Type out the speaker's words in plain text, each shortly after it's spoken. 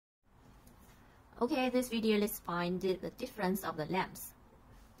Okay, this video, let's find the difference of the lamps.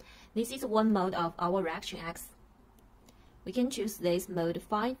 This is one mode of our reaction X. We can choose this mode to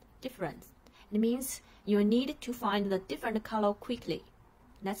find difference. It means you need to find the different color quickly.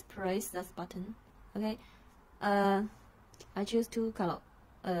 Let's press this button. Okay, I choose two color,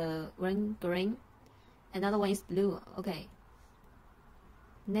 green, another one is blue. Okay,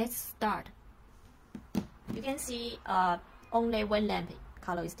 let's start. You can see only one lamp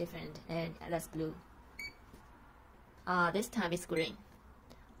color is different, and that's blue. This time it's green.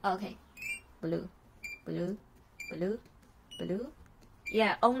 Okay, blue, blue, blue, blue.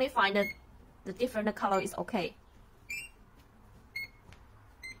 Yeah, only find the different color is okay.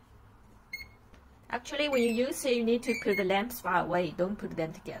 Actually, when you use it, you need to put the lamps far away. Don't put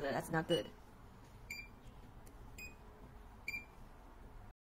them together. That's not good.